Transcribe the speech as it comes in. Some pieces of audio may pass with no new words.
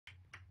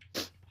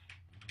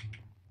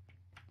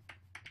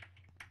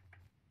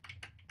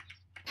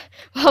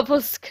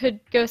Wafflez could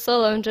go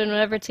solo and join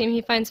whatever team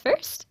he finds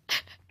first.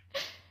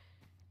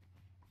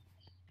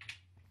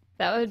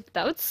 That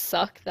would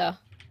suck though.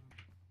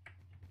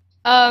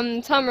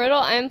 Tom Riddle,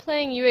 I'm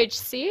playing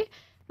UHC.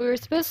 We were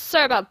supposed to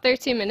start about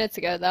 13 minutes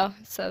ago though,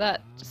 so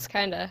that just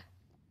kinda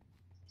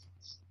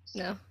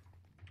no.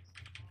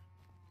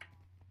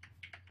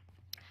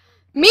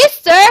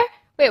 Meester!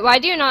 Wait, why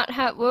do you not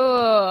have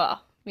whoa.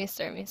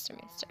 Meester.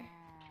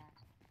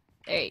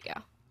 There you go.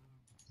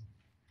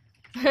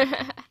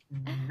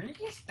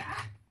 Meester?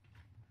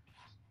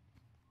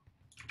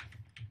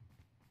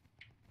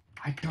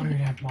 I don't even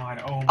have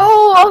mod.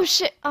 Oh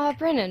shit.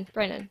 Brennan.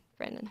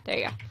 There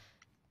you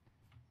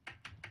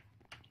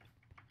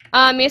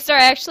go. Meester,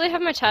 I actually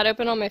have my chat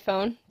open on my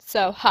phone,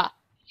 so ha.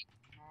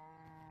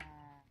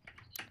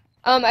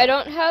 I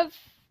don't have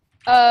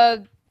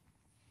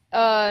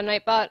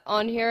Nightbot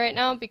on here right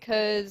now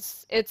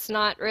because it's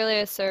not really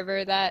a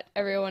server that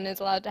everyone is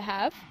allowed to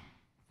have.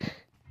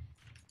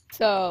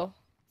 So,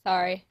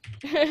 sorry.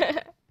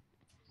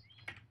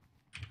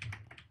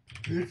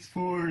 It's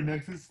for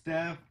Nexus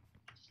staff,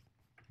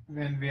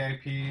 then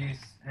VIPs,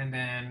 and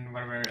then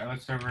whatever other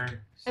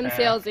server staff.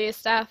 MCLZ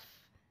staff.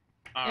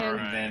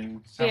 And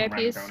then some random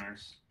VIPs.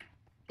 donors.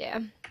 Yeah.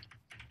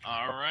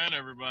 Alright,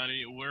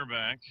 everybody, we're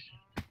back.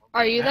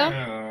 Are you though?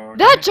 Hello.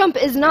 That jump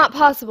is not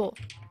possible.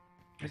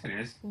 Yes, it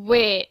is.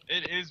 Wait.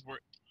 It is.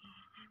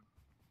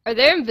 Are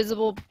there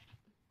invisible?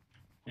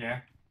 Yeah.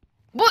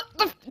 What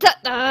the?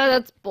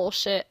 That's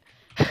bullshit.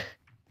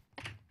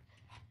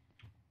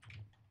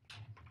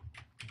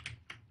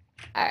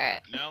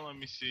 Alright. Now let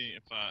me see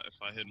if I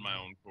hit my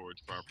own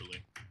chords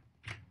properly.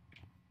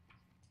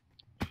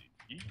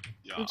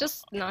 Yeah. I'm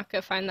just not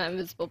gonna find that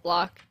invisible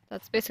block.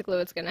 That's basically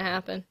what's gonna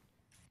happen.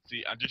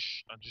 See, I just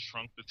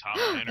shrunk the top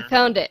I banner.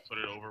 found it. Put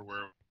it over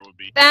where it would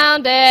be.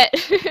 Found it.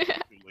 Too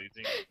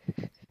lazy.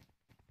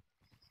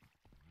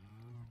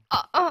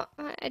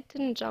 I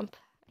didn't jump.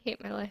 I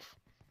hate my life.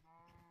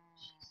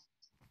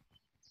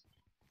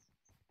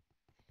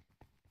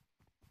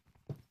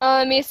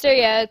 Meester,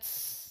 yeah,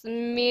 it's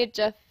me,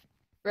 Jeff,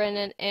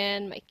 Brennan,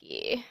 and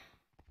Mikey.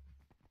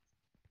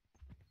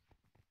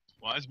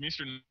 Why is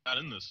Meester not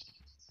in this?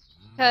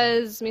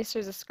 Because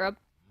Meester's a scrub.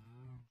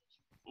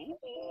 Ooh,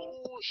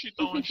 she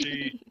throwing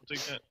shade. I'll take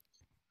that.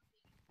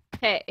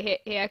 Hey,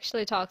 he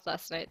actually talked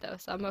last night though,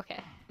 so I'm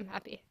okay. I'm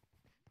happy.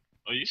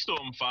 Oh, you stole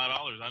him $5.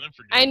 I didn't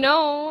forget. I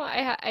know.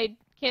 I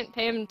can't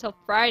pay him until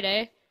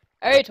Friday.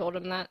 I already told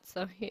him that,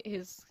 so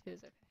he's okay.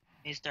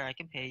 Mister, I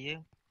can pay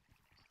you.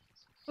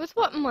 With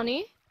what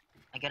money?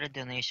 I got a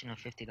donation of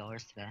 $50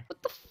 today.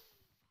 What the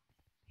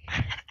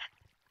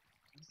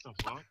What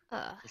the fuck?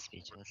 Just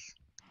speechless.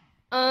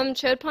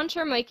 Chode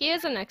Puncher Mikey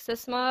is a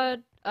Nexus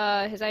mod.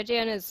 His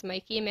IGN is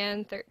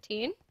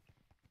MikeyMan13.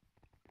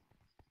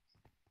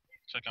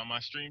 Check out my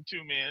stream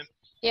too, man.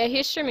 Yeah,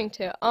 he's streaming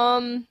too.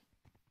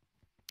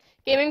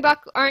 Gaming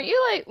Bach, weren't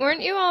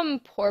you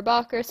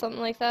Porbach or something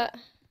like that?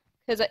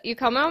 Because you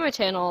come on my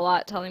channel a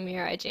lot telling me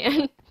your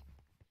IGN.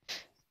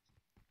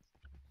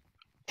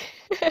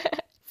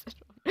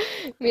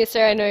 Me,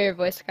 sir, I know your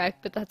voice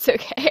cracked, but that's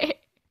okay.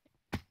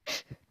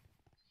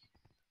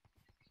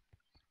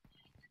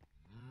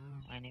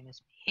 My name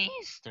is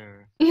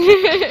Mister. God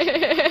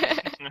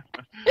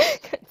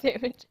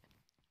damn it.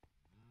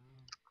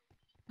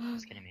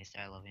 Just kidding, Mister.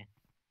 I love you.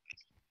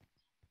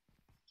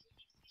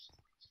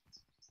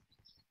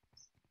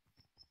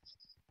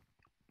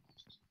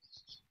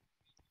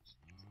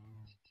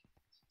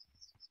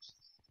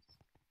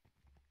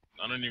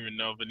 I don't even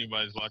know if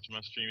anybody's watching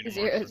my stream anymore.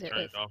 Zero, So zero. turn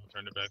it off and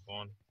turn it back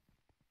on.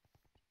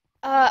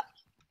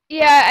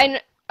 Yeah,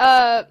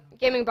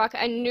 Gaming Bach,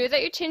 I knew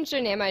that you changed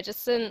your name. I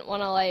just didn't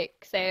want to,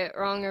 like, say it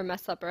wrong or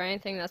mess up or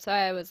anything. That's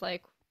why I was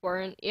like,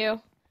 weren't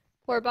you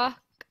Porbach?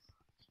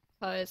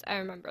 Because I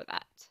remember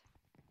that.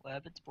 What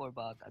happened to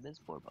Porbach? I miss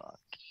Porbach.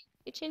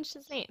 He changed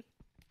his name.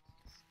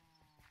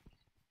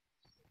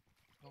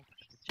 Oh,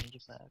 change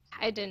it back.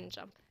 I didn't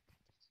jump.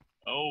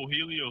 Oh,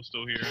 Helio's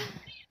still here.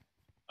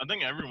 I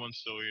think everyone's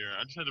still here.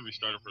 I just had to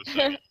restart it for a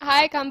second.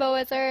 Hi, Combo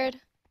Wizard.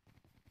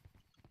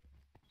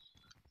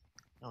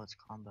 Oh, it's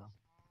combo.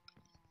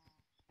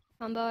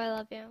 Combo, I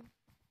love you.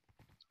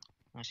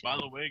 Oh, she- By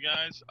the way,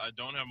 guys, I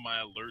don't have my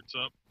alerts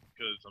up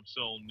because I'm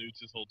still new to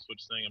this whole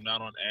Twitch thing. I'm not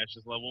on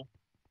Ash's level.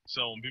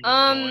 So when people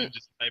join,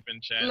 just type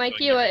in chat.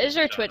 Mikey, so what is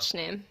your Twitch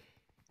name?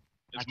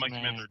 It's Mikey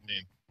Mikey Man. Man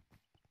 13.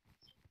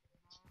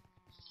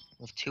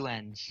 With 2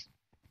 N's.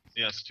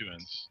 Yes, 2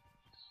 N's.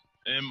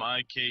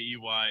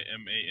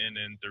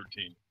 MikeyMann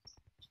 13.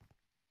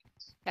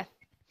 Okay.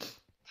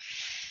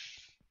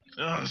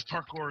 Ugh, this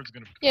parkour is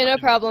gonna. Yeah, no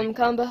problem,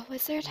 Combo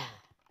Wizard.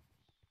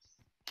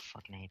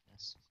 Fucking hate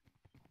this.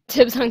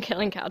 Tips on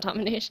killing cow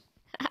domination.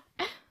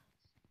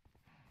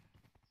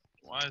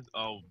 Why is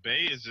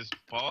Bay is just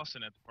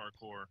bossing at the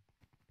parkour.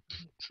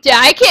 Yeah,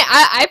 I can't.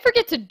 I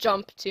forget to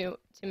jump too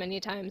many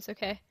times.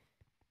 Okay.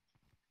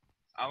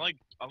 I like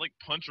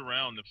punch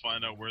around to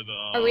find out where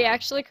the. Are we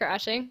actually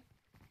crashing?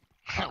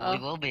 Uh-oh. We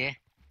will be.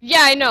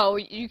 Yeah, I know.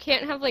 You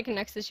can't have like a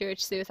Nexus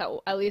UHC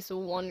without at least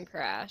one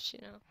crash.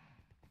 You know.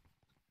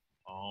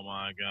 Oh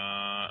my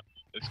god.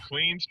 Is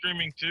Queen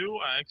streaming too?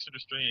 I asked her to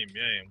stream.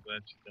 Yay, I'm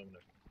glad she's doing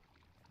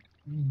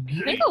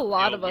it. I think a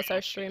lot Yo, of us where are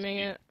your streaming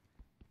face it.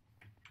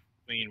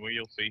 be? Queen, where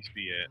your face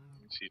be at?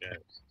 Let me see that.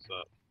 What's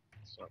up?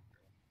 What's up?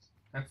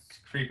 That's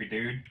creepy,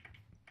 dude.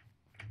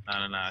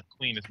 Nah.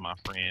 Queen is my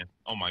friend.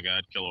 Oh my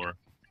god, kill her.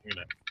 Look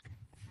at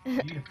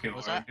that. You kill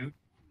What's her, that? dude.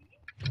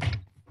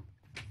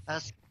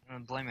 That's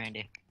Blame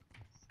Randy.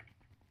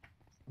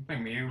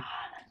 Blame you.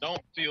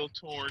 Don't feel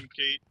torn,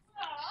 Kate.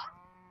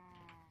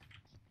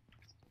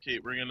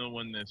 Kate, we're gonna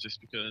win this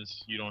just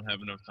because you don't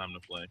have enough time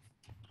to play.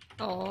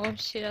 Oh,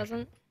 she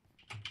doesn't.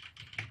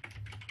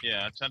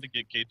 Yeah, I tried to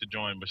get Kate to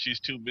join, but she's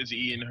too busy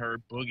eating her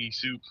boogie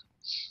soup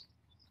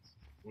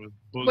with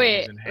boogies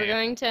Wait, and we're ham.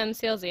 going to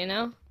MCLZ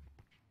now?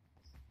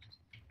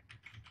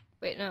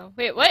 Wait, no.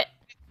 Wait, what?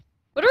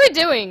 What are we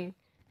doing?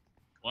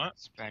 What?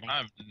 Spreading.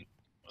 I'm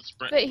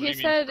spread. But what do he you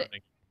mean said-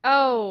 spreading?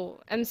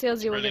 Oh,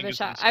 MCLZ will give Spreading it a isn't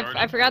shot. I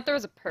starting? forgot there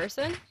was a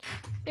person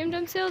named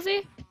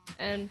MCLZ,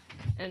 and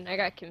I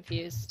got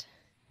confused.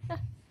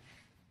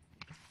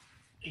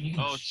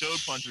 Oh,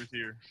 Chode Puncher's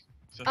here.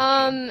 So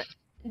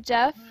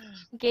Jeff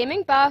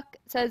Gaming Buck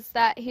says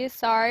that he's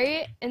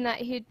sorry and that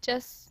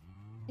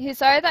he's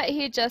sorry that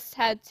he just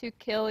had to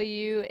kill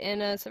you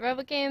in a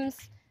survival games.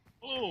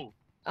 Oh,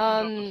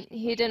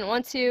 He didn't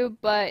want to,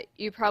 but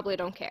you probably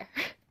don't care.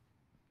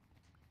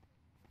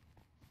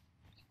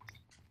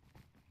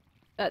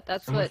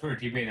 That's So much what. for a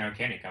teammate now,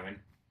 Kenny coming.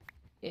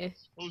 Yeah.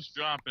 who's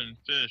dropping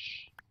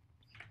fish?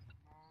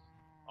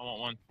 I want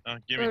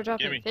one. Give We're me,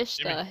 dropping give me, fish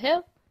give me. the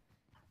hill.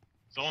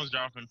 Someone's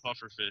dropping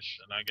puffer fish,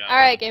 and I got. All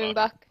right, one Gaming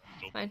buck.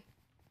 Buck. Fine.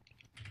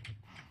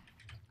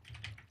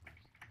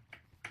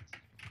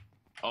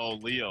 Oh,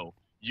 Leo,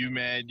 you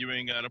mad you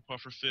ain't got a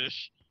puffer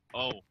fish?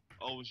 Oh,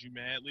 is you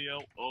mad,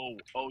 Leo? Oh,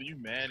 you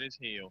mad as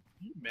hell.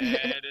 You mad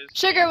as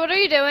Sugar, hell. what are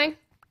you doing?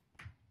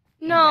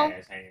 No.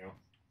 Yes, I know.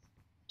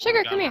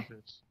 Sugar, Got come my here.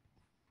 fish.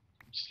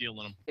 I'm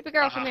stealing them. Baby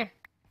girl, Aha. come here.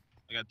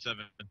 I got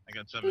seven.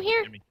 Come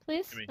here, Gimme,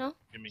 please. gimme. No.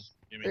 gimme,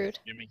 Rude.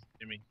 gimme.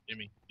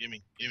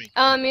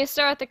 You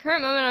start at the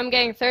current moment, I'm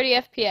getting 30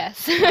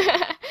 FPS.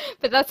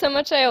 But that's how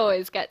much I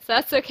always get, so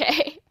that's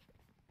okay.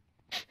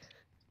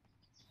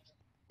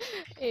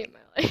 I hate my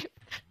life.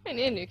 I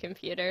need a new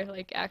computer,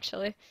 like,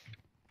 actually.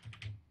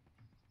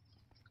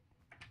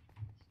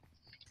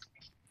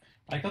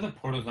 I like how the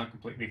portal's not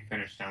completely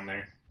finished down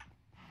there.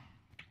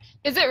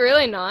 Is it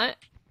really not?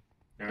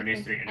 No, it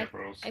needs 3 Okay. ender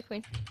pearls. Hi,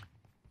 Queen.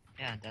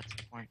 Yeah, that's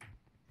the point.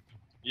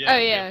 Yeah, Oh,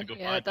 you yeah, have to go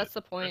yeah, find that's it.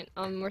 the point.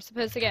 We're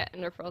supposed to get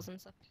ender pearls and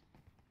stuff.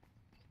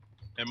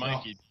 Hey,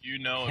 Mikey, do you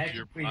know if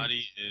your technically-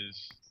 body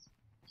is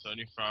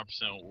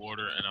 75%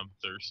 water and I'm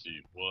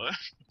thirsty? What?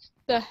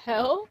 The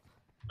hell?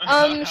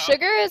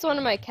 Sugar is one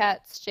of my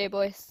cats,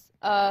 J-Boys.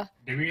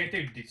 Did we have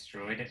to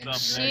destroy it? Stop.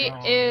 She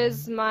Dragon?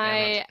 is Yeah,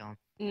 my let's go.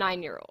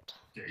 9-year-old.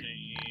 Yeah,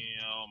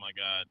 oh my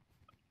god.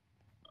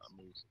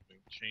 Move something.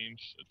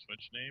 Change the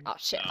Twitch name? Oh,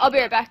 shit. No, I'll be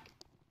right back.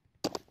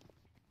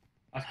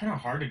 That's kind of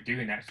hard to do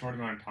in that short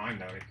amount of time,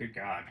 though. Like, good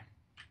God.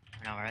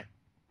 I know, right?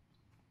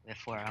 We have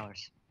 4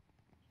 hours.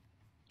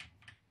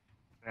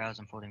 4 hours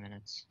and 40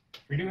 minutes.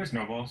 Can we do with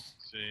snowballs?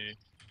 See.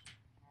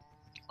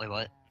 Wait,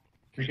 what?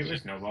 Can we do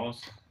with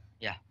snowballs?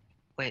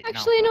 Wait,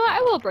 Actually, no. you know what?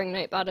 I will bring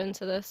Nightbot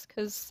into this,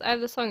 because I have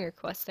the song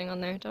requesting on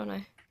there, don't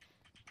I?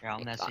 Here, I'll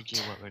Nightbot. message you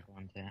what we're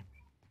going to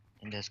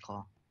in this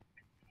call.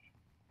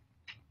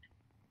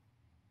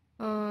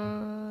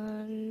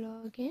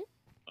 Log in.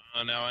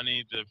 Now I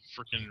need to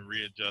freaking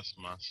readjust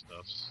my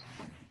stuff.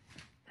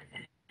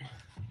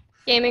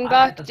 Gaming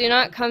Buck, do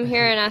not come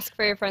here and ask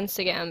for your friends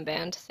to get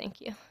unbanned.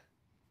 Thank you.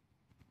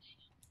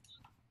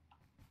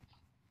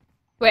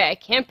 Wait, I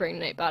can't bring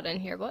Nightbot in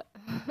here. What?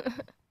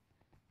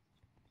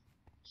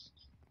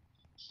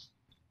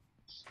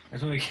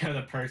 That's when we kill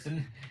the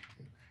person.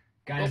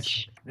 Guys,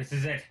 Oops. this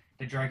is it.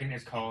 The dragon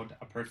is called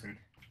a person.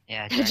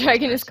 Yeah, The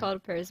dragon is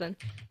called person.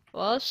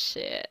 Well,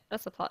 shit.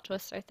 That's a plot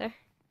twist right there.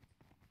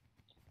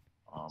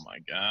 Oh my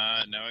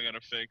god, now I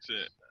gotta fix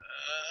it.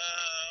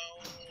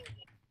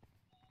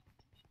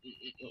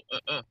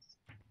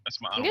 That's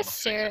my. I I'm don't gonna wanna fix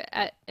stare it.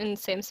 at in the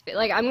same space.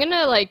 Like, I'm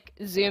gonna, like,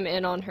 zoom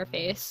in on her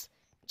face.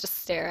 Just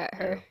stare at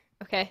her.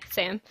 Okay,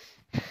 Sam.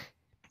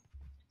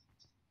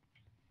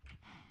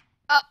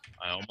 I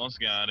almost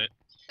got it.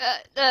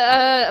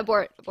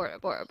 Abort.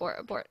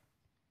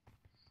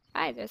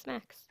 Hi, there's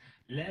Max.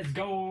 Let's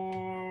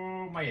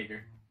go, my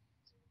Jaeger.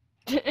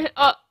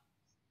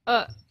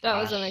 Oh, that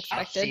was See,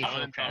 unexpected. I'm we're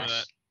gonna tell her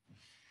crash.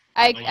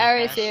 I Oh,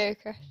 already crash. see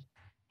her.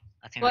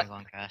 I think What? we're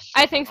going crash.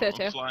 I think so I'm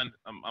too. flying.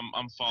 I'm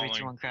 3, falling.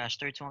 2, 1, crash.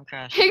 3, 2, 1,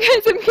 crash. Hey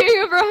guys, I'm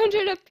getting over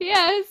 100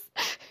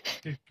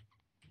 FPS.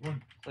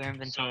 One, Clear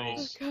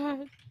inventories. Oh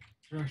god.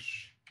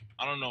 rush.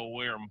 I don't know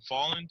where I'm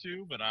falling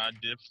to, but I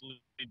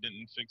definitely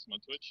didn't fix my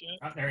Twitch yet.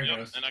 Oh, there it Yep,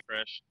 goes. and I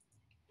crashed.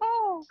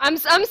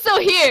 I'm still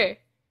here.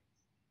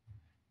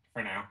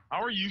 For now.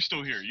 How are you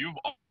still here? You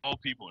of all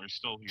people are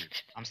still here.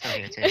 I'm still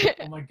here too.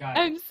 Oh my God.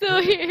 I'm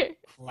still here.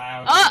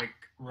 Cloud Ah! is like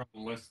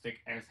realistic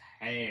as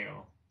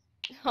hell.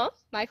 Huh?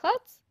 My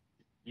clouds?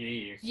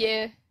 Yes.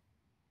 Yeah.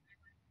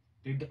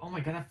 Dude, oh my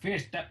God,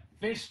 that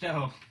fish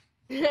though.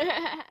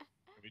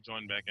 Have you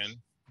joined back in?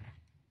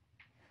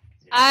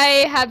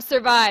 I have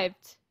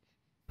survived.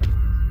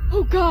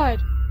 Oh god.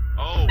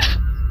 Oh!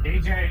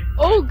 DJ.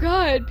 Oh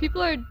god.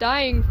 People are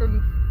dying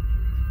from.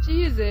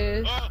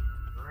 Jesus. Oh!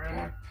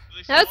 Crap.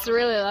 They That's spawned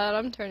really some- loud.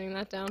 I'm turning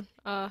that down.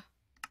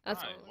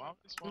 That's. Why? Why would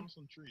they spawn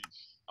some trees?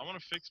 I want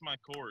to fix my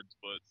cords,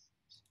 but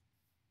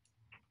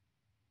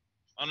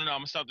I don't know. I'm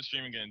gonna stop the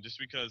stream again just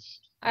because.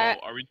 Alright.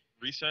 Oh, are we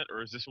reset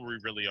or is this where we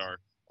really are?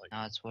 Like,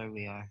 No, that's where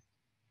we are.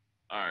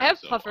 all right. I have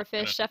so puffer I'm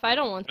fish, gonna Chef. I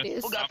don't want Who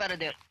these. Who got better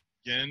do?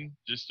 again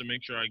just to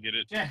make sure I get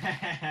it.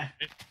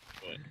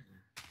 But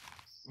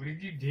What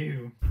did you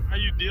do? how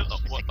you deal? Oh,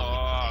 what? Oh,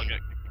 I got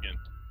kicked again.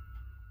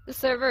 The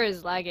server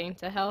is lagging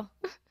to hell.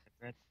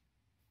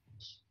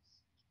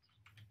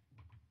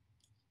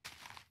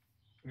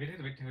 We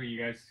just wait till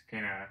you guys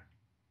can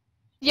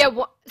Yeah,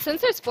 since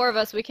there's 4 of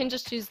us, we can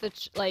just use the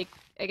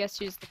I guess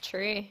use the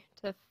tree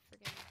to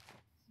freaking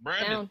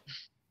Brandon, down.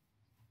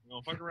 you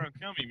gonna fuck around,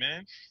 kill me,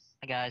 man.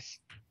 Hi guys.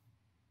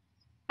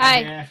 Hi.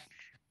 Yeah.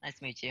 Nice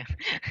to meet you.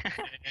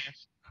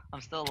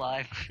 I'm still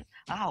alive.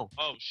 Ow.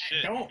 Oh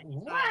shit. Don't.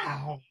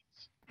 Wow.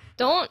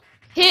 Don't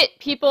hit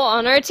people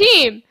on our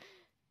team.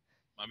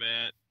 My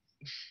bad.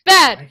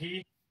 Bad.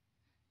 Mikey.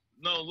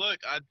 No, look,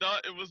 I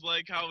thought it was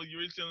like how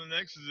UHC on the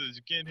Nexus is.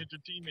 You can't hit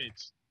your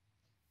teammates.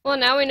 Well,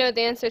 now we know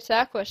the answer to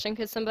that question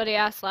because somebody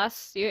asked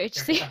last You're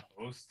UHC. the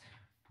host.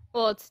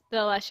 Well, it's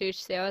the last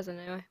UHC I was in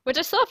anyway, which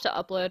I still have to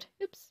upload.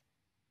 Oops.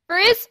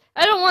 Freeze!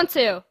 I don't want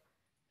to.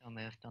 Don't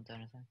move. Don't do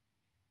anything.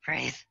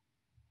 Freeze.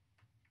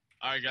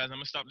 Alright, guys, I'm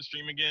gonna stop the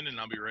stream again and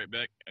I'll be right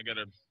back. I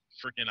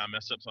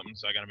messed up something,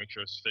 so I gotta make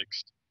sure it's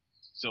fixed.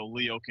 So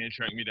Leo can't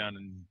track me down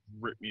and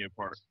rip me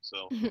apart.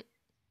 So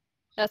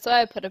That's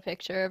why I put a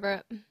picture over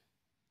it.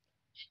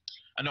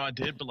 I know I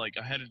did, but like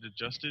I had it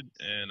adjusted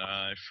and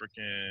I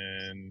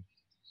freaking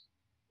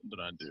what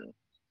did I do?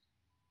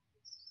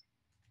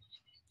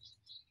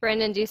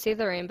 Brandon, do you see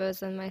the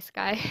rainbows in my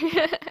sky?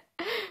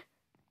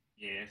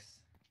 Yes.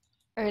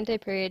 Aren't they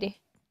pretty?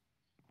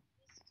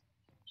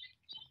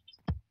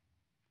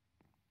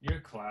 Your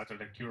clouds are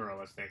like too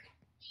realistic.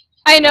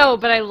 I know,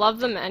 but I love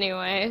them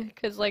anyway,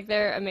 because, like,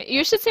 they're amazing.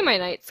 You should see my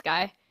night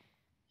sky.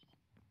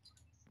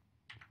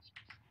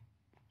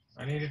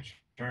 I need to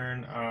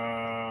turn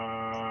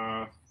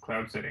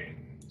cloud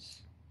settings.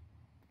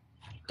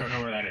 Don't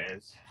know where that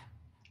is.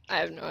 I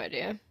have no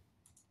idea.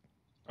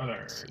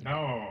 Other.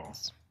 No.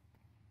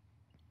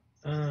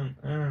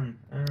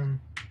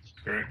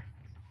 Screw it.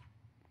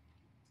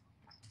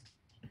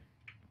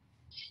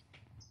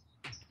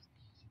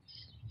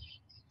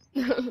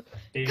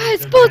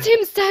 Guys, both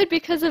teams died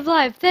because of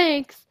live.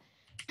 Thanks.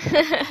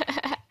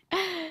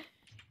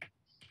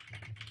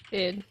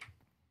 Dude.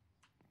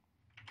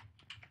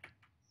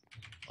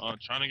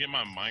 Trying to get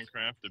my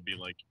Minecraft to be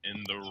like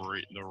in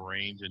the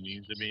range it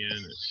needs to be in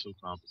is so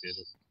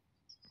complicated.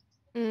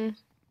 Mm.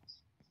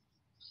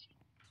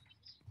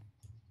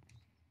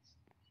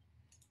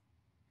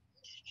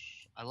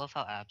 I love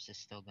how Abs is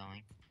still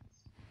going.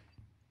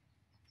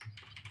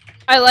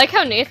 I like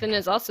how Nathan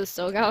is also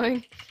still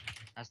going.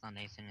 That's not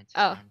Nathan, it's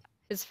Oh. his friend.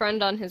 His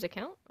friend on his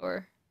account,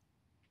 or?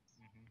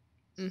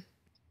 Mhm.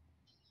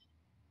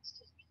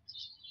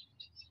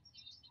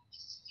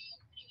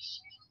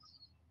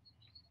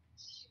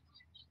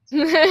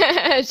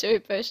 Should we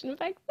push him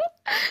back?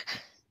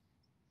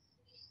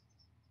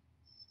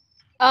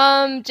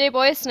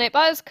 J-Boy,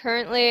 Snipebot is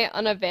currently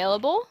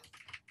unavailable.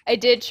 I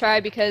did try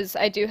because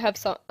I do have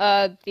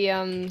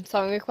the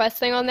song request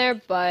thing on there,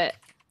 but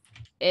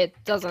it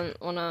doesn't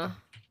wanna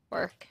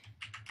work.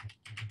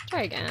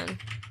 Try again.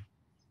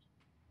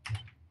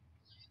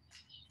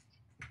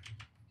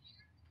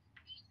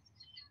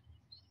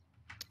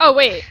 Oh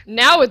wait,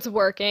 now it's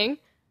working.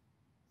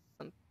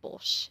 Some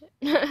bullshit.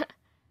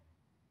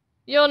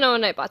 You'll know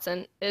when Nightbot's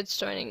in. It's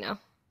joining now.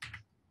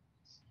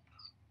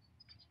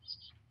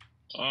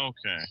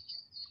 Okay.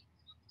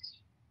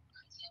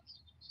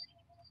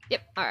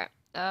 Yep, alright.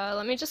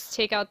 Let me just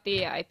take out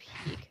the IP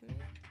command.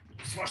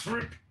 Slash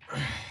rip.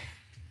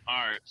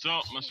 Alright, so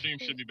my stream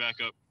should be back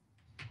up.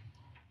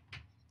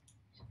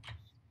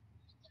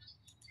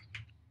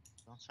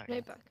 Don't start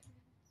yet. Nightbot.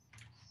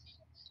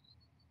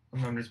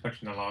 I'm just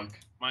punching the log.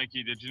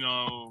 Mikey, did you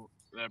know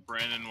that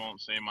Brandon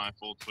won't say my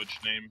full Twitch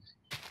name?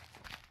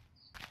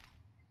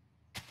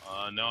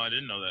 No, I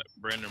didn't know that.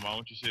 Brandon, why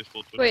won't you say his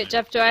full Twitch name? Wait,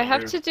 Jeff, do I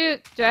have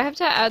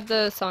to add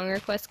the song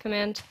request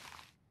command?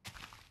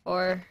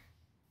 Or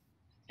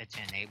It's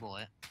enable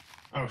it.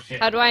 Oh shit.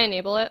 how do I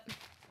enable it?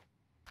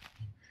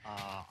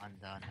 On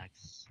the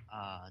next,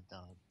 the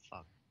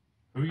fuck.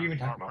 Who are you even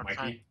talking about,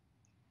 Mikey?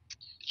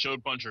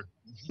 Showed Puncher.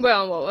 Wait,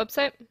 on what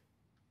website?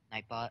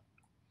 Nightbot.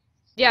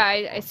 Yeah,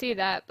 I see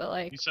that, but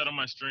like, He said on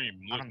my stream.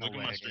 I Look, don't know look at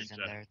where my it stream is in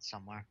chat. there. It's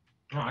somewhere.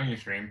 I'm not on your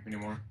stream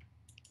anymore.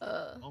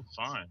 Oh,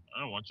 fine. I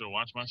don't want you to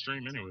watch my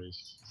stream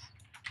anyways.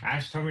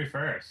 Ash told me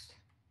first.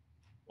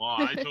 Well,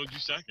 I told you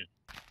second.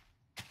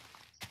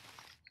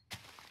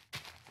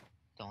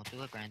 Don't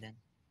do it, Brandon.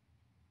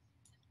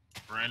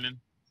 Brandon,